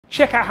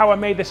Check out how I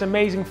made this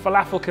amazing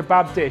falafel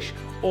kebab dish,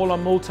 all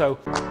on Multo.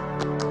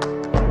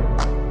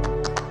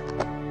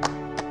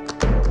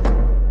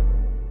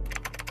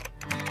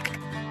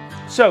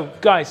 So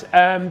guys,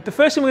 the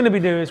first thing we're going to be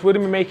doing is we're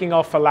going to be making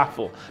our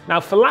falafel. Now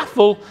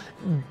falafel,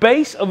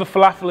 base of a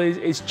falafel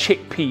is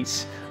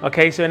chickpeas.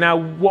 Okay, so now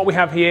what we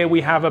have here,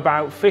 we have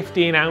about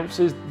 15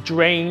 ounces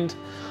drained.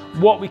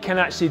 What we can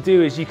actually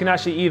do is you can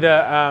actually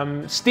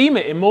either steam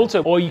it in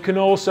Multo, or you can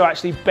also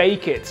actually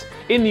bake it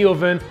in the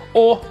oven,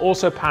 or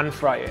also pan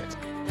fry it.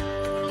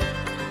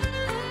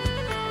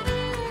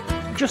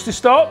 Just to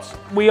start,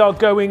 we are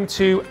going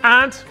to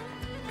add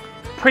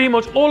pretty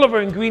much all of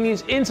our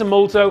ingredients into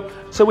Multo.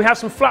 So we have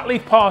some flat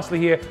leaf parsley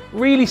here,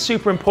 really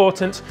super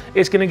important.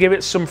 It's going to give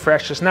it some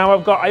freshness. Now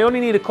I only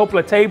need a couple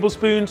of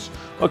tablespoons,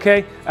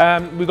 okay?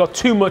 We've got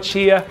too much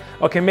here.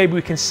 Okay, maybe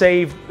we can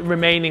save the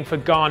remaining for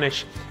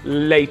garnish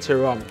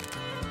later on.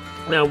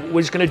 Now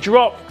we're just going to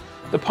drop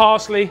the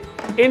parsley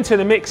into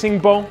the mixing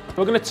bowl.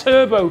 We're going to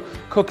turbo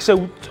cook.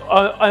 So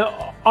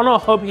on our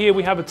hub here,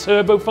 we have a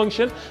turbo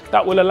function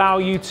that will allow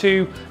you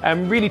to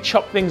really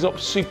chop things up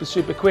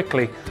super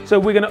quickly. So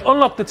we're going to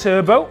unlock the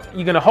turbo.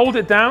 You're going to hold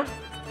it down,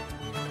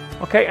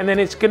 okay, and then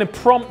it's going to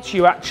prompt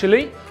you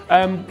actually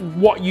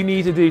what you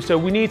need to do. So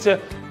we need to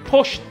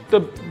push the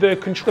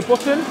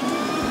button,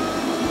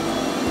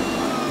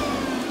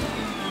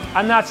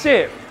 and that's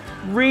it.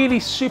 Really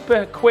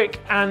super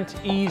quick and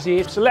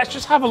easy. So let's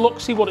just have a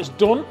look, see what it's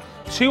done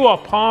to our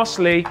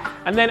parsley,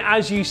 and then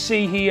as you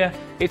see here,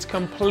 it's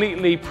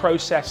completely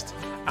processed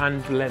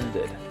and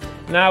blended.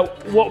 Now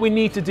what we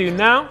need to do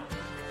now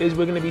is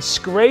we're going to be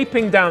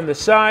scraping down the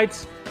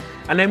sides,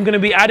 and then we're going to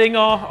be adding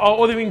our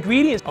other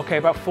ingredients. Okay,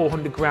 about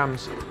 400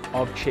 grams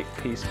of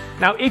chickpeas.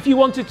 Now if you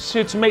wanted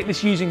to make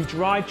this using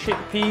dried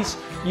chickpeas,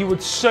 you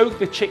would soak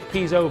the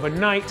chickpeas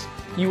overnight.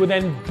 You would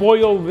then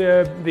boil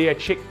the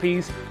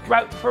chickpeas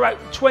for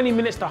about 20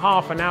 minutes to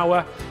half an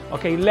hour.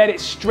 Okay, let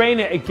it strain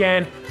it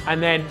again,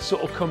 and then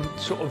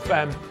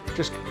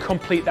just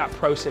complete that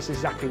process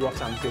exactly what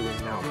I'm doing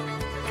now.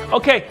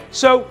 Okay,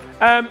 so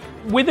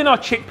within our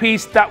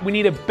chickpeas, that we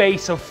need a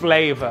base of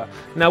flavor.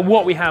 Now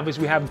what we have is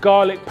we have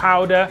garlic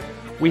powder,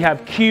 we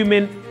have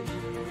cumin,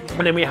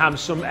 and then we have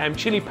some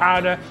chili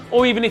powder,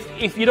 or even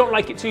if you don't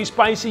like it too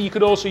spicy, you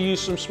could also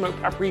use some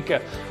smoked paprika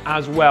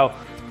as well.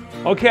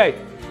 Okay.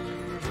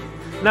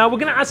 Now we're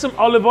going to add some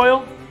olive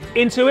oil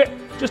into it,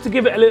 just to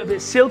give it a little bit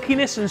of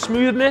silkiness and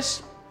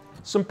smoothness.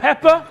 Some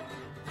pepper,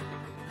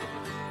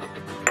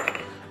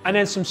 and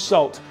then some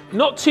salt.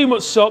 Not too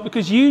much salt,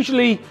 because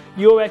usually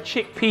your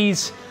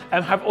chickpeas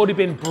have already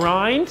been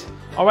brined.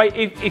 All right,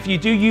 if you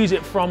do use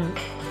it from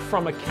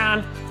a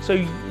can, so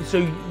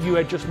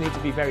you just need to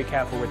be very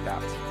careful with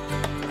that.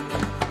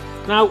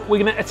 Now we're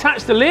going to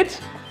attach the lid.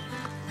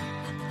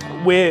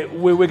 We're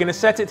going to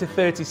set it to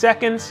 30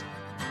 seconds.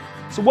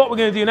 So what we're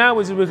going to do now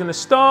is we're going to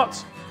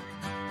start,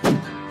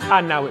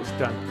 and now it's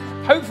done.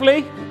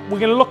 Hopefully, we're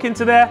going to look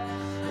into there.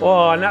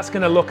 Oh, and that's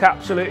going to look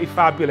absolutely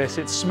fabulous.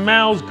 It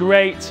smells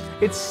great.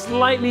 It's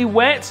slightly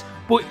wet,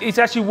 but it's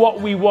actually what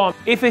we want.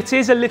 If it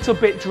is a little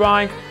bit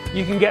dry,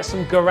 you can get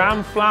some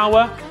garam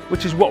flour,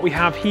 which is what we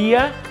have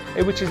here,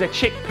 which is a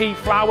chickpea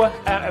flour,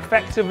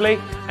 effectively,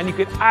 and you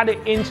could add it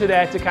into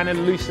there to kind of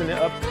loosen it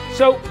up.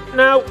 So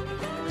now,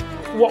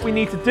 what we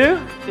need to do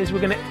is we're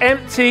going to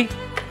empty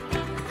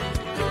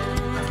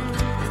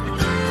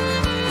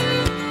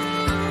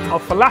our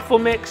falafel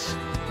mix.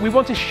 We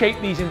want to shape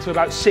these into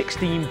about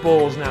 16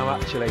 balls now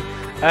actually.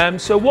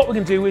 So what we're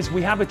going to do is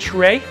we have a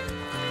tray.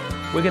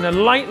 We're going to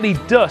lightly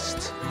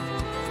dust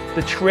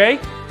the tray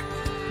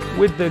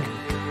with the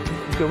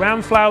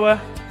garam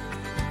flour,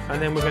 and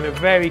then we're going to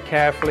very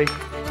carefully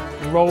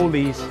roll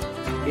these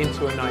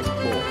into a nice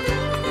ball.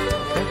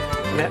 Okay?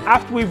 And then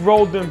after we've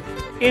rolled them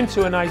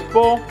into a nice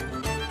ball,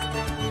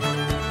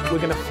 we're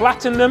going to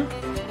flatten them,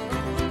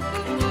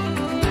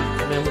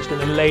 and then we're just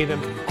going to lay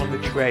them on the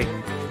tray.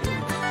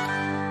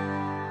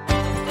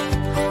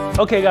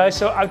 Okay guys,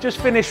 so I've just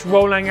finished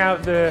rolling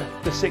out the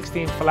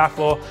 16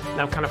 falafel,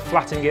 and I'm kind of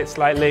flattening it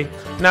slightly.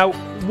 Now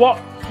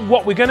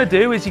what we're going to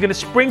do is you're going to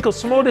sprinkle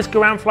some of this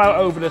garam flour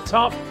over the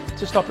top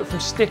to stop it from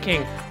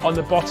sticking on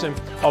the bottom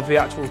of the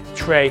actual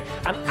tray.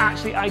 And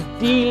actually,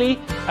 ideally,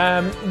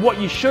 what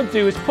you should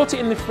do is put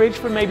it in the fridge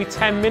for maybe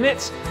 10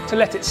 minutes to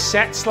let it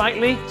set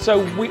slightly.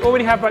 So we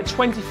already have about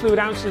 20 fluid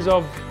ounces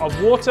of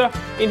water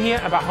in here,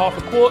 about half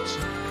a quart.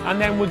 And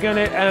then we're going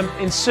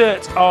to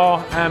insert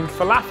our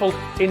falafel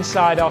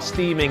inside our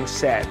steaming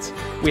set.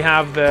 We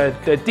have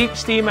the deep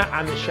steamer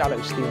and the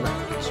shallow steamer.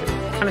 So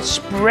kind of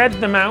spread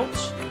them out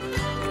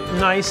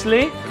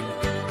nicely.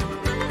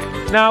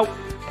 Now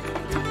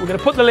we're going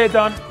to put the lid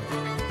on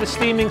the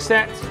steaming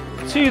set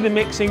to the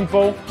mixing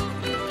bowl.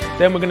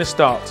 Then we're going to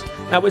start.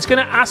 Now it's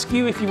going to ask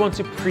you if you want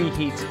to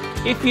preheat.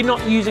 If you're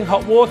not using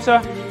hot water,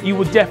 you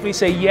would definitely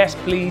say yes,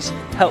 please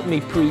help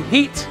me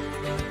preheat.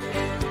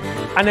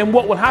 And then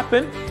what will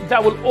happen,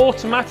 that will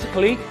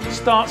automatically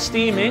start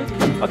steaming.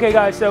 Okay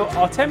guys, so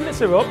our 10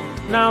 minutes are up.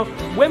 Now,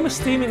 when we're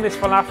steaming this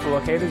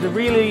falafel, okay, there's a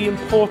really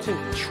important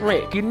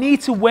trick. You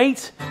need to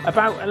wait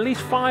about at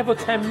least 5 or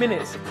 10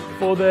 minutes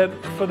for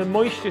the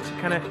moisture to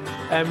kind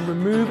of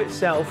remove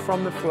itself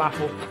from the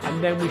falafel,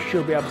 and then we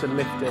should be able to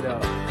lift it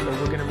up. So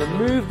we're going to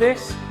remove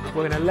this.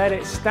 We're going to let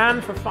it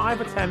stand for 5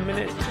 or 10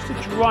 minutes just to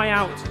dry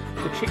out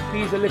the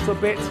chickpeas a little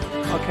bit,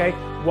 okay,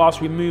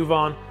 whilst we move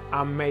on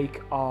and make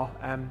our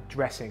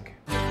dressing.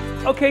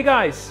 Okay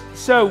guys,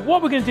 so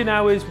what we're going to do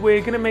now is we're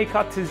going to make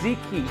our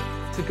tzatziki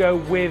to go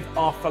with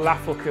our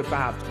falafel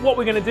kebab. What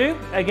we're going to do,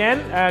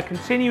 again,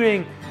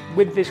 continuing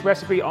with this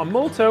recipe on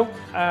Multo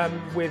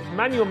with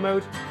manual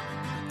mode,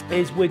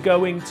 is we're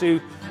going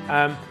to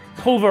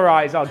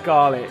pulverize our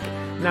garlic.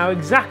 Now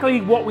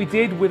exactly what we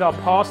did with our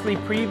parsley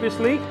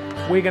previously,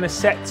 we're going to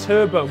set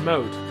turbo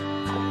mode.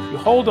 You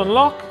hold on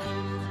lock,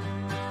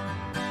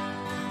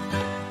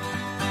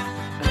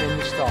 and then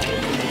we start.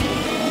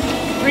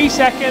 3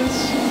 seconds.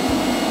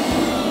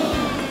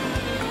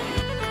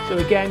 So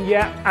again,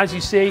 yeah, as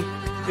you see,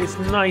 it's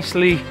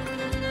nicely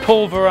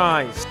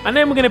pulverized. And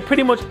then we're going to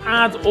pretty much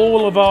add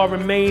all of our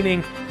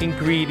remaining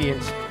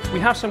ingredients. We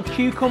have some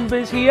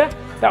cucumbers here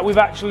that we've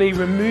actually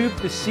removed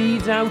the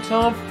seeds out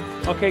of,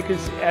 okay,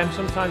 because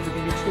sometimes there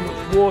can be too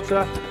much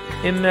water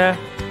in there.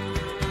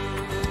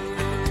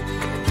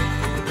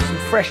 Some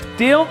fresh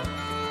dill.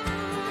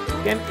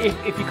 Again,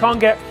 if you can't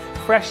get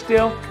fresh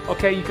dill,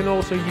 okay, you can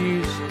also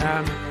use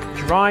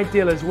dry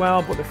dill as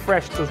well, but the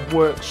fresh does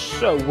work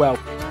so well.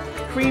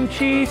 Cream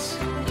cheese,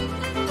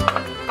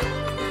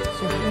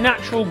 some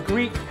natural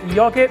Greek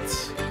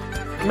yogurts.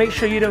 Make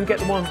sure you don't get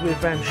the ones with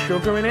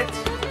sugar in it.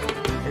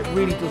 It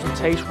really doesn't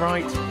taste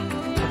right.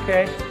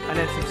 Okay, and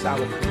then some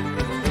sour cream.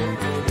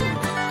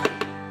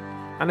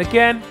 And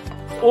again,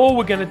 all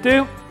we're going to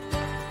do,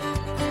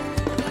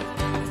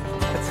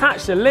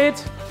 attach the lid,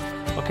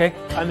 okay,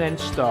 and then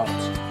start.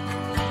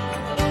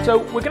 So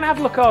we're going to have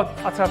a look at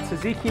our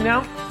tzatziki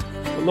now.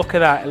 But look at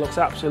that, it looks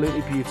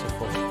absolutely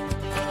beautiful.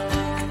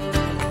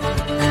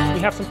 We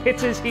have some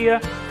pitas here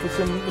with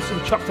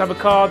some chopped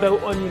avocado,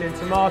 onion and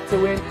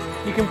tomato in.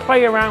 You can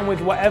play around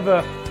with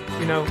whatever,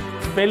 you know,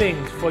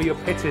 fillings for your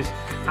pitas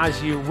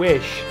as you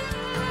wish.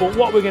 But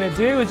what we're going to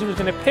do is we're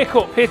going to pick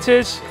up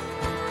pitas,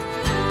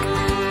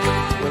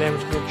 and then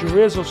we're going to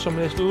drizzle some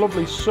of this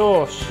lovely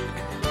sauce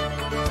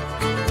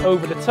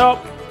over the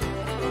top,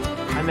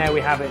 and there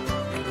we have it,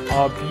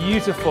 our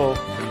beautiful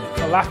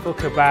falafel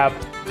kebab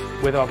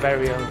with our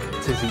very own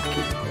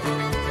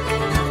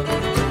tzatziki.